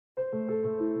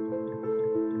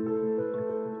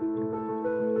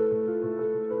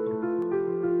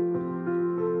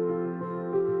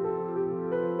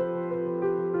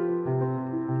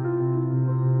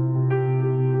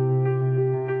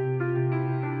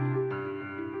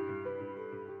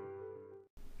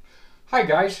Hi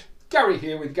guys, Gary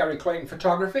here with Gary Clayton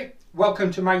Photography.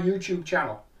 Welcome to my YouTube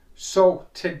channel. So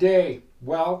today,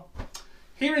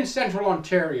 here in central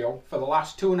Ontario for the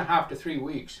last 2.5 to 3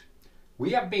 weeks, we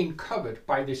have been covered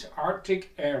by this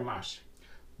Arctic air mass.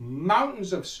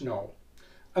 Mountains of snow,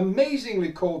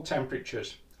 amazingly cold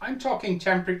temperatures. I'm talking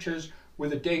temperatures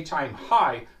with a daytime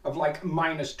high of like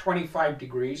minus 25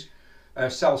 degrees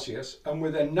Celsius and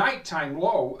with a nighttime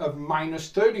low of minus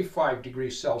 35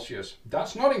 degrees Celsius.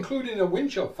 That's not including the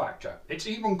wind chill factor. It's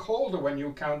even colder when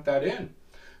you count that in.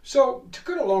 So to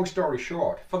cut a long story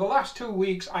short, for the last 2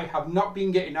 weeks I have not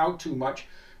been getting out too much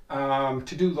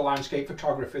to do the landscape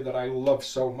photography that I love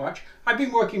so much. I've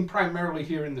been working primarily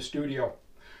here in the studio.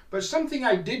 But something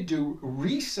I did do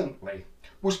recently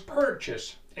was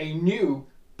purchase a new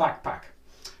backpack.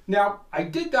 Now, I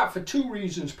did that for 2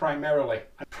 reasons primarily.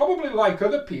 And probably like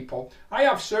other people, I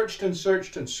have searched and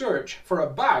searched and searched for a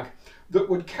bag that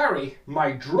would carry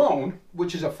my drone,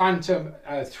 which is a Phantom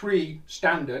 3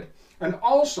 standard, and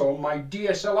also my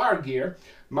DSLR gear,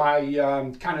 my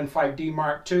Canon 5D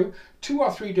Mark II, 2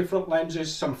 or 3 different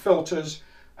lenses, some filters,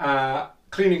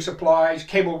 cleaning supplies,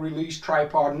 cable release,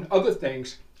 tripod, and other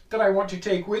things that I want to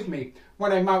take with me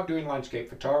when I'm out doing landscape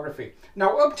photography.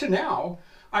 Now, up to now,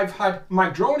 I've had my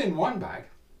drone in one bag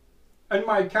and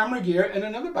my camera gear in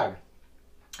another bag.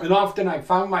 And often I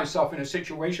found myself in a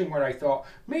situation where I thought,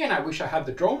 man, I wish I had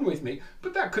the drone with me,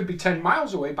 but that could be 10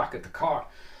 miles away back at the car.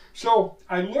 So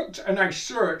I looked and I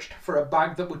searched for a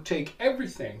bag that would take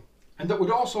everything and that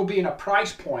would also be in a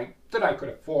price point that I could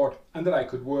afford and that I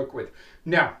could work with.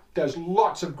 Now, there's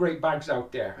lots of great bags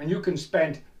out there and you can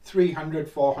spend $300,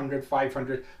 $400,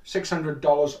 $500,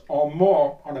 $600 or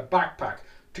more on a backpack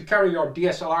to carry your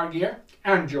DSLR gear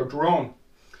and your drone.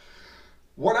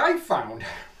 What I found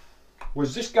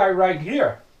was this guy right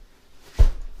here.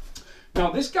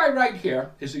 Now this guy right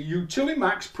here is a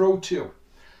Utilimax Pro 2.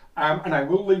 And I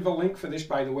will leave a link for this,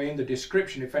 by the way, in the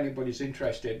description if anybody's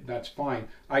interested. That's fine.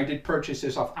 I did purchase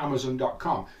this off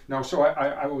Amazon.com. Now, so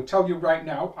I will tell you right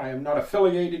now, I am not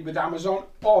affiliated with Amazon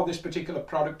or this particular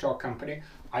product or company.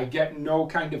 I get no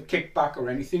kind of kickback or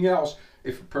anything else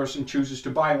if a person chooses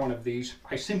to buy one of these.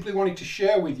 I simply wanted to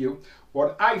share with you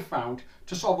what I found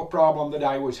to solve a problem that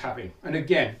I was having. And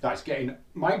again, that's getting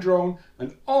my drone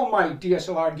and all my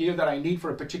DSLR gear that I need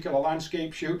for a particular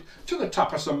landscape shoot to the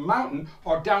top of some mountain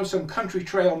or down some country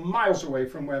trail miles away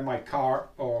from where my car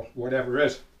or whatever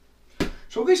is.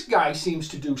 So this guy seems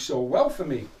to do so well for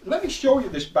me. Let me show you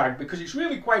this bag because it's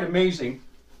really quite amazing.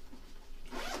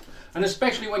 And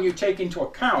especially when you take into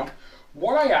account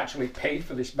what I actually paid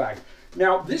for this bag.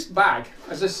 Now this bag,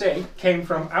 as I say, came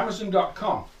from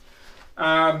Amazon.com.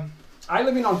 I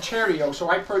live in Ontario, so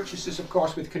I purchased this, of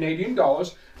course, with Canadian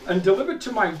dollars, and delivered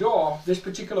to my door, this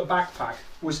particular backpack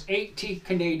was 80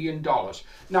 Canadian dollars.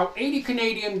 Now 80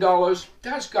 Canadian dollars,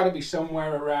 that's got to be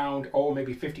somewhere around,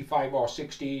 maybe 55 or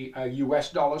 60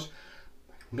 US dollars,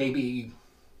 maybe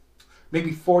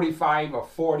 45 or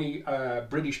 40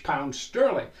 British pounds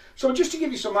sterling. So just to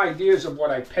give you some ideas of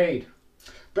what I paid.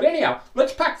 But anyhow,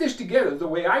 let's pack this together the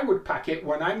way I would pack it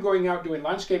when I'm going out doing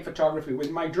landscape photography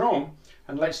with my drone,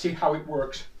 and let's see how it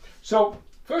works. So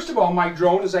first of all, my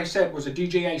drone, as I said, was a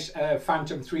DJI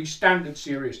Phantom 3 standard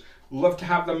series. Love to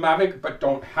have the Mavic, but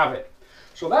don't have it.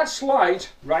 So that slides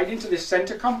right into this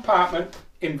center compartment,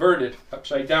 inverted,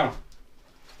 upside down.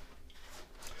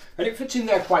 And it fits in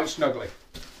there quite snugly.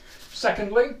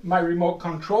 Secondly, my remote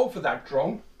control for that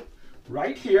drone,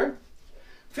 right here,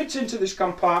 fits into this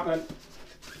compartment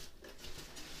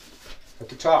at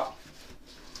the top.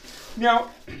 Now,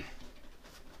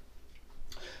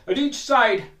 at each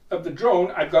side of the drone,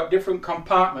 I've got different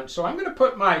compartments. So I'm going to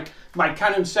put my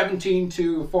Canon 17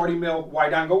 to 40mm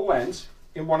wide angle lens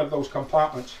in one of those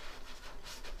compartments,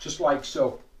 just like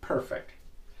so. Perfect.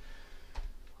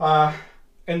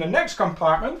 In the next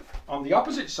compartment, on the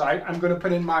opposite side, I'm going to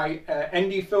put in my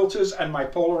ND filters and my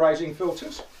polarizing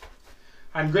filters.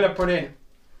 I'm going to put in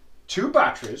 2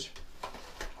 batteries.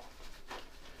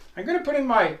 I'm going to put in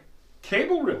my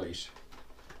cable release.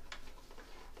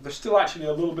 There's still actually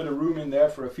a little bit of room in there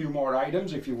for a few more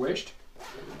items if you wished.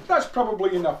 That's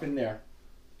probably enough in there.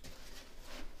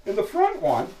 In the front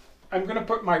one, I'm going to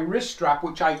put my wrist strap,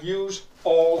 which I use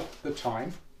all the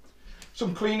time.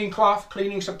 Some cleaning cloth,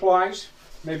 cleaning supplies,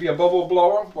 maybe a bubble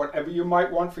blower, whatever you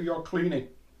might want for your cleaning.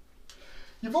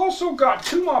 You've also got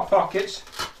 2 more pockets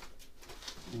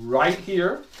right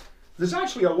here. There's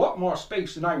actually a lot more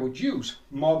space than I would use.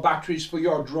 More batteries for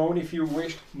your drone if you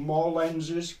wished, more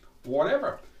lenses,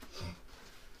 whatever.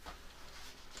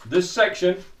 This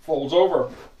section folds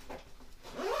over,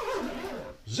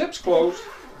 zips closed,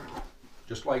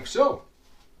 just like so.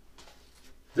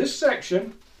 This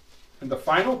section and the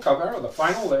final cover or the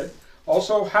final lid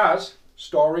also has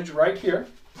storage right here.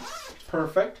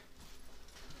 Perfect.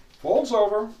 Folds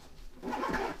over,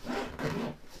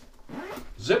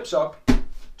 zips up,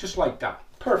 just like that.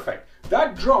 Perfect.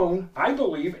 That drone, I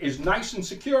believe, is nice and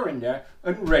secure in there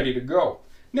and ready to go.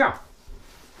 Now,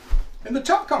 in the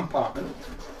top compartment,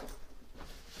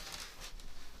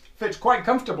 fits quite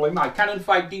comfortably my Canon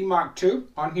 5D Mark II.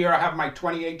 On here I have my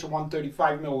 28 to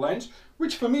 135mm lens,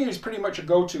 which for me is pretty much a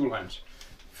go-to lens.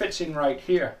 Fits in right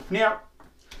here. Now,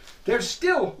 there's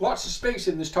still lots of space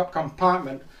in this top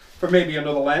compartment for maybe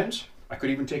another lens. I could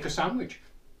even take a sandwich,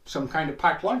 some kind of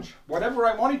packed lunch, whatever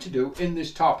I wanted to do in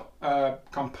this top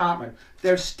compartment.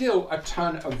 There's still a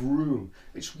ton of room.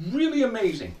 It's really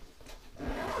amazing.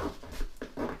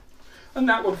 And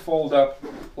that would fold up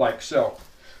like so.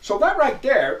 So that right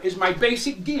there is my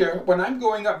basic gear when I'm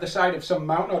going up the side of some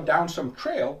mountain or down some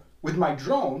trail with my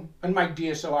drone and my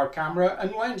DSLR camera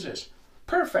and lenses.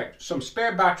 Perfect. Some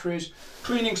spare batteries,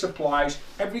 cleaning supplies,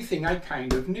 everything I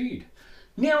kind of need.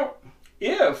 Now,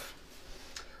 if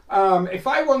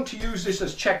I want to use this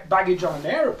as checked baggage on an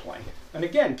aeroplane, and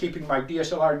again, keeping my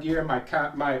DSLR gear,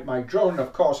 my drone,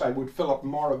 of course, I would fill up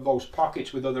more of those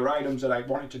pockets with other items that I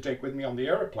wanted to take with me on the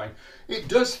aeroplane. It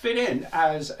does fit in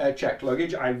as a checked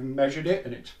luggage. I've measured it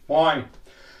and it's fine.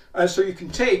 So you can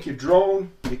take your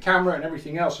drone, your camera, and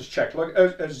everything else as checked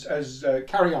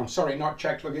carry-on. Sorry, not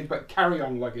checked luggage, but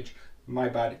carry-on luggage. My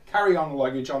bad. Carry-on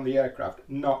luggage on the aircraft,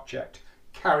 not checked.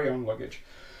 Carry-on luggage.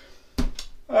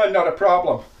 Not a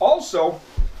problem. Also,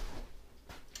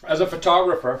 as a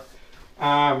photographer,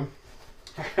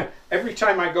 every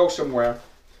time I go somewhere,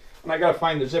 and I got to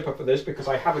find the zipper for this because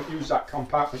I haven't used that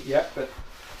compartment yet, but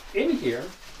in here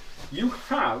you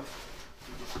have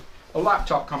a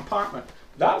laptop compartment.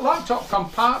 That laptop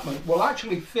compartment will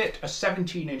actually fit a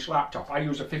 17-inch laptop. I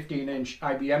use a 15-inch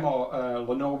IBM or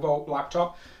Lenovo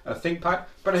laptop, a ThinkPad,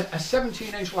 but a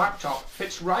 17-inch laptop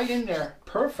fits right in there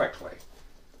perfectly.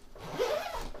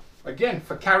 Again,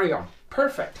 for carry-on,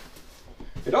 perfect.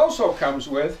 It also comes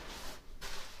with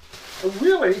a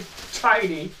really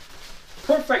tidy,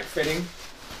 perfect fitting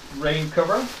rain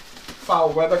cover,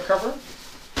 foul weather cover.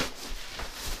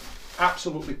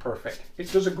 Absolutely perfect.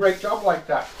 It does a great job like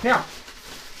that. Now,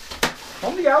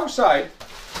 on the outside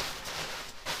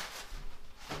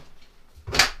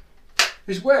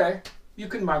is where you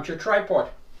can mount your tripod.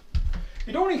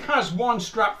 It only has one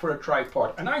strap for a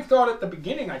tripod, and I thought at the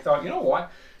beginning, you know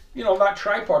what? You know, that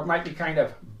tripod might be kind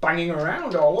of banging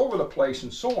around all over the place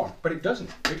and so on, but it doesn't.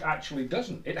 It actually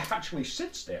doesn't. It actually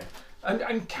sits there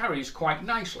and carries quite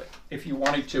nicely. If you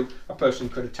wanted to, a person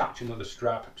could attach another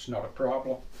strap. It's not a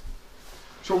problem.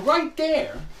 So right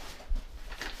there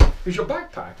is your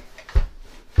backpack,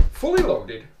 fully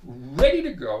loaded, ready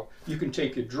to go. You can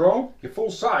take your drone, your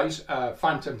full-size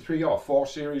Phantom 3 or 4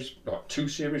 series, or 2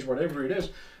 series, whatever it is,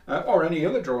 or any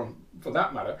other drone for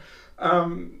that matter.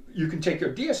 You can take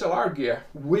your DSLR gear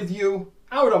with you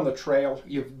out on the trail.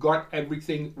 You've got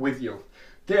everything with you.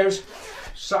 There's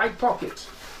side pockets.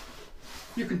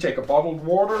 You can take a bottled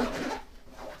water,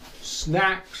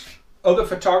 snacks, other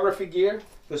photography gear.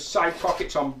 There's side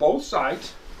pockets on both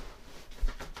sides.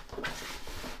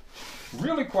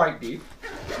 Really quite deep.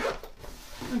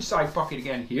 And side pocket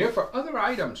again here for other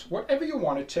items, whatever you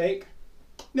want to take.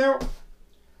 Now,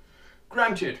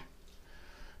 granted,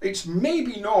 it's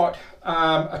maybe not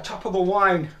a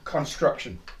top-of-the-line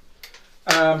construction.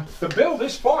 The build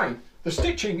is fine, the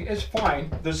stitching is fine,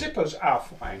 the zippers are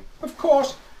fine. Of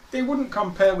course, they wouldn't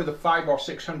compare with a $500 or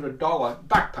 $600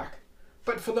 backpack.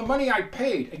 But for the money I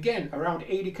paid, again, around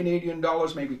 80 Canadian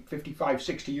dollars, maybe 55,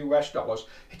 60 US dollars,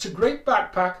 it's a great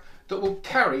backpack that will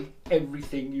carry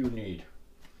everything you need.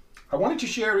 I wanted to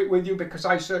share it with you because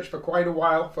I searched for quite a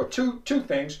while for two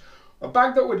things. A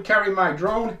bag that would carry my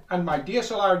drone and my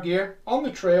DSLR gear on the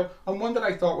trail, and one that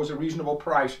I thought was a reasonable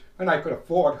price and I could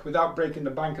afford without breaking the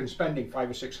bank and spending $500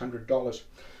 or $600.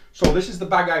 So this is the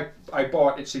bag I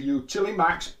bought. It's a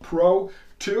Utilimax Pro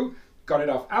 2. Got it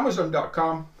off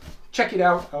Amazon.com. Check it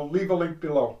out. I'll leave a link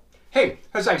below. Hey,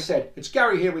 as I said, it's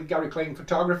Gary here with Gary Clayton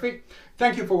Photography.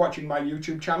 Thank you for watching my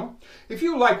YouTube channel. If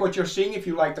you like what you're seeing, if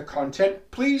you like the content,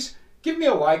 please give me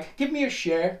a like, give me a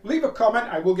share, leave a comment.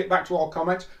 I will get back to all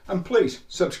comments. And please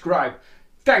subscribe.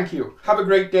 Thank you. Have a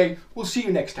great day. We'll see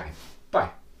you next time.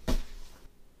 Bye.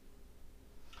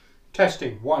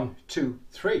 Testing 1, 2,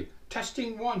 3.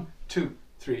 Testing 1, 2,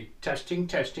 3.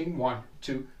 Testing 1,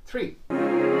 2, 3.